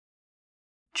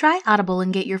Try Audible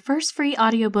and get your first free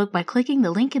audiobook by clicking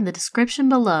the link in the description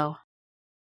below.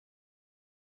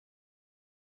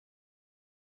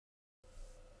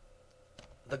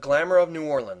 The Glamour of New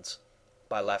Orleans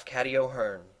by Lafcadio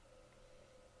Hearn.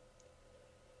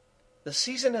 The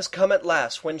season has come at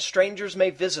last when strangers may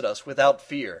visit us without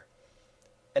fear,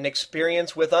 and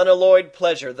experience with unalloyed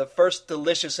pleasure the first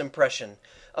delicious impression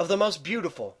of the most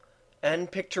beautiful and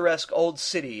picturesque old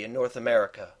city in North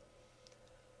America.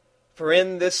 For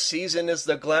in this season is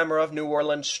the glamour of New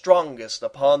Orleans strongest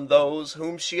upon those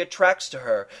whom she attracts to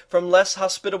her from less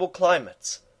hospitable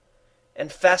climates,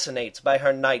 and fascinates by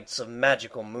her nights of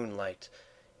magical moonlight,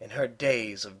 and her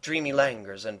days of dreamy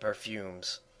languors and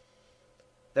perfumes.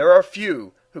 There are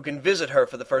few who can visit her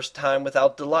for the first time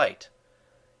without delight,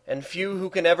 and few who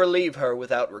can ever leave her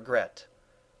without regret,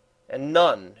 and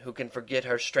none who can forget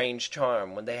her strange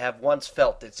charm when they have once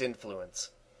felt its influence.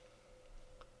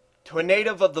 To a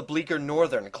native of the bleaker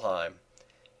northern clime,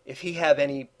 if he have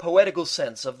any poetical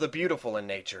sense of the beautiful in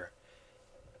nature,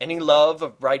 any love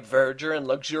of bright verdure and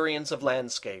luxuriance of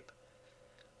landscape,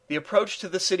 the approach to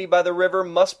the city by the river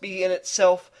must be in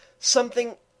itself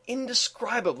something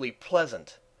indescribably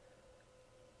pleasant.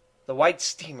 The white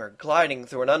steamer gliding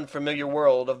through an unfamiliar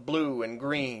world of blue and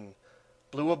green,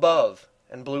 blue above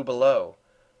and blue below,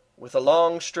 with a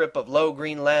long strip of low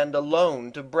green land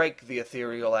alone to break the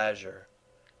ethereal azure.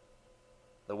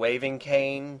 The waving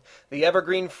cane, the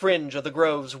evergreen fringe of the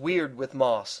groves weird with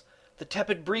moss, the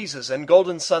tepid breezes and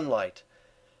golden sunlight,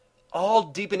 all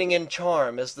deepening in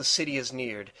charm as the city is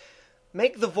neared,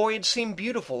 make the voyage seem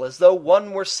beautiful as though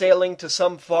one were sailing to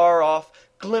some far-off,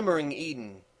 glimmering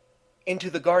Eden, into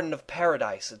the Garden of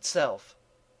Paradise itself.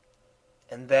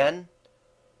 And then,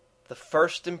 the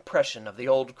first impression of the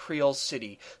old Creole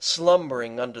city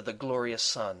slumbering under the glorious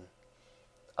sun,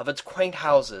 of its quaint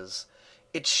houses,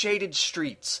 its shaded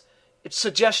streets, its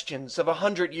suggestions of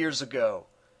 100 years ago,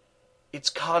 its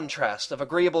contrast of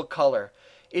agreeable color,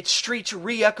 its streets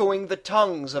re-echoing the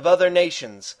tongues of other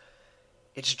nations,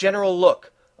 its general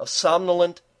look of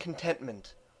somnolent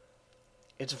contentment,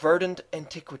 its verdant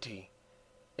antiquity,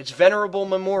 its venerable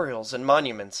memorials and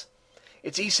monuments,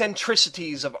 its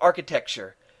eccentricities of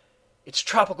architecture, its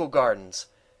tropical gardens,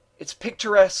 its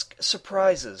picturesque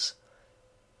surprises,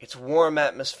 its warm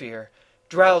atmosphere,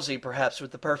 drowsy perhaps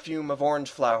with the perfume of orange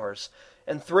flowers,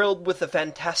 and thrilled with the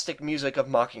fantastic music of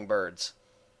mockingbirds,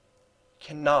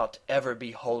 cannot ever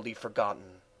be wholly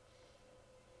forgotten.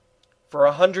 For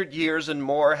 100 years and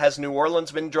more has New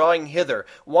Orleans been drawing hither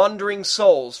wandering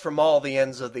souls from all the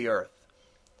ends of the earth.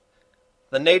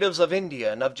 The natives of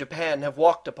India and of Japan have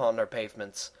walked upon her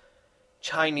pavements,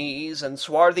 Chinese and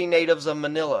swarthy natives of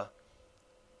Manila,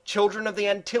 children of the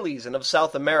Antilles and of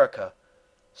South America,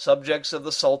 subjects of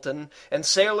the Sultan, and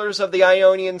sailors of the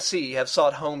Ionian Sea have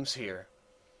sought homes here.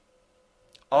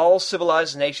 All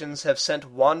civilized nations have sent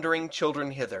wandering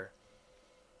children hither.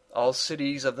 All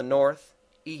cities of the north,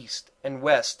 east, and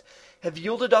west have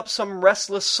yielded up some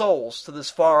restless souls to this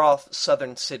far-off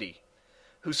southern city,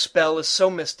 whose spell is so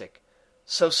mystic,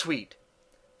 so sweet,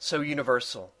 so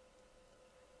universal.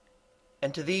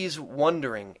 And to these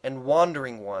wondering and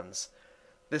wandering ones,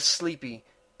 this sleepy,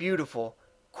 beautiful,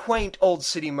 quaint old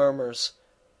city murmurs,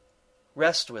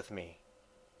 "Rest with me.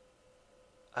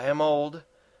 I am old,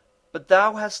 but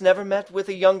thou hast never met with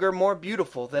a younger more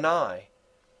beautiful than I.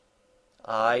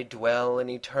 I dwell in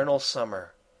eternal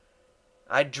summer.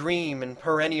 I dream in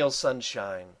perennial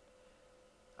sunshine.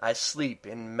 I sleep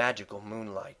in magical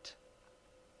moonlight.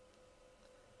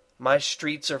 My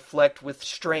streets are flecked with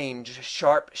strange,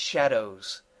 sharp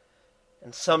shadows,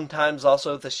 and sometimes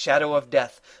also the shadow of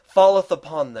death falleth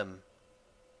upon them.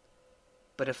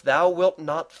 But if thou wilt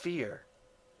not fear,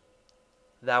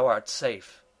 thou art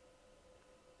safe.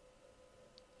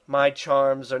 My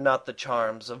charms are not the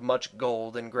charms of much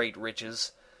gold and great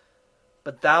riches,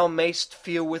 but thou mayst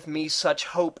feel with me such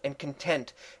hope and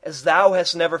content as thou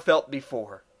hast never felt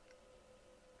before.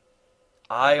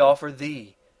 I offer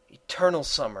thee eternal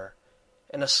summer,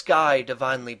 and a sky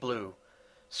divinely blue,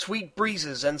 sweet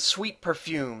breezes and sweet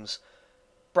perfumes,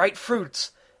 bright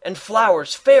fruits and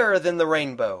flowers fairer than the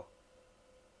rainbow.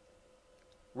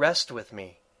 Rest with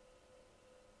me,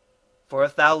 for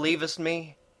if thou leavest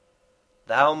me,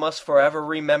 thou must forever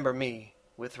remember me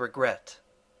with regret.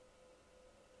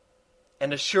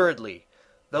 And assuredly,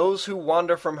 those who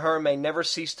wander from her may never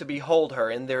cease to behold her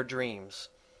in their dreams,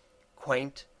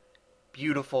 quaint,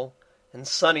 beautiful, and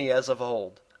sunny as of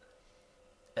old,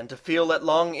 and to feel at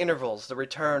long intervals the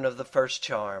return of the first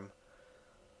charm,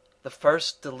 the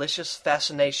first delicious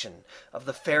fascination of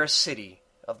the fairest city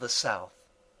of the South.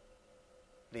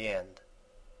 The end.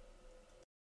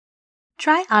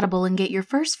 Try Audible and get your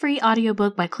first free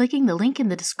audiobook by clicking the link in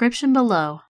the description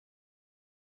below.